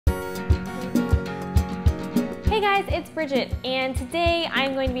Hey guys, it's Bridget, and today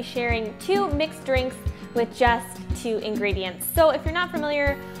I'm going to be sharing 2 mixed drinks with just 2 ingredients. So if you're not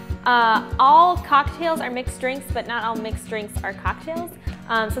familiar, all cocktails are mixed drinks, but not all mixed drinks are cocktails.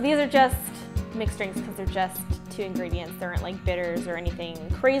 So these are just mixed drinks because they're just 2 ingredients. There aren't like bitters or anything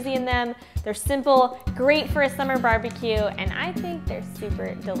crazy in them. They're simple, great for a summer barbecue, and I think they're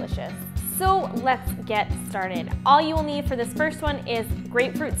super delicious. So let's get started. All you will need for this first one is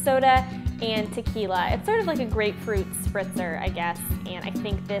grapefruit soda and tequila. It's sort of like a grapefruit spritzer, I guess, and I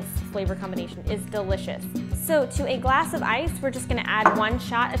think this flavor combination is delicious. So to a glass of ice, we're just gonna add 1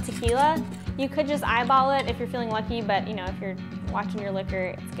 shot of tequila. You could just eyeball it if you're feeling lucky, but you know, if you're watching your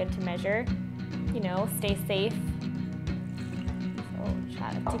liquor, it's good to measure. You know, stay safe. So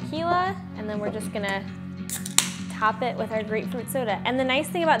shot of tequila, and then we're just gonna top it with our grapefruit soda. And the nice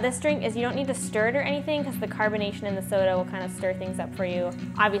thing about this drink is you don't need to stir it or anything because the carbonation in the soda will kind of stir things up for you.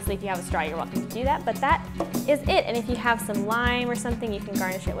 Obviously, if you have a straw, you're welcome to do that, but that is it. And if you have some lime or something, you can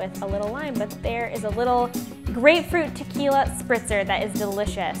garnish it with a little lime, but there is a little grapefruit tequila spritzer that is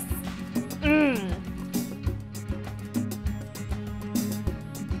delicious.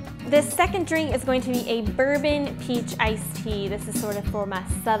 This second drink is going to be a bourbon peach iced tea. This is sort of for my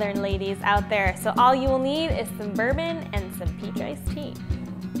southern ladies out there. So all you will need is some bourbon and some peach iced tea.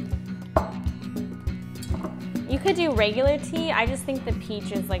 You could do regular tea. I just think the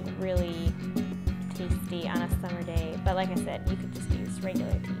peach is like really tasty on a summer day. But like I said, you could just use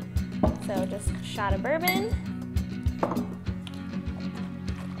regular tea. So just a shot of bourbon.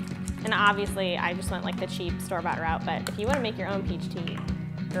 And obviously I just went like the cheap store-bought route, but if you want to make your own peach tea,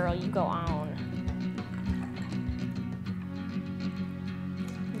 girl, you go on.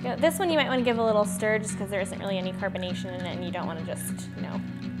 This one you might want to give a little stir just because there isn't really any carbonation in it and you don't want to just, you know,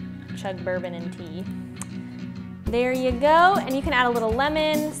 chug bourbon and tea. There you go, and you can add a little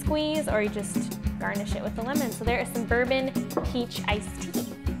lemon squeeze or you just garnish it with the lemon. So there is some bourbon peach iced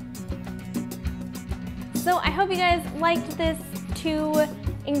tea. So I hope you guys liked this 2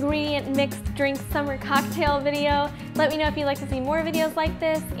 ingredient mixed drink summer cocktail video. Let me know if you'd like to see more videos like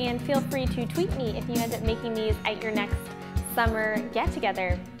this, and feel free to tweet me if you end up making these at your next summer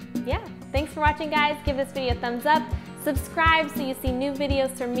get-together. Yeah, thanks for watching guys. Give this video a thumbs up. Subscribe so you see new videos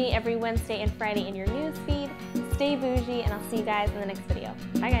from me every Wednesday and Friday in your news feed. Stay bougie, and I'll see you guys in the next video.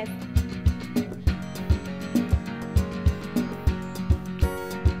 Bye guys.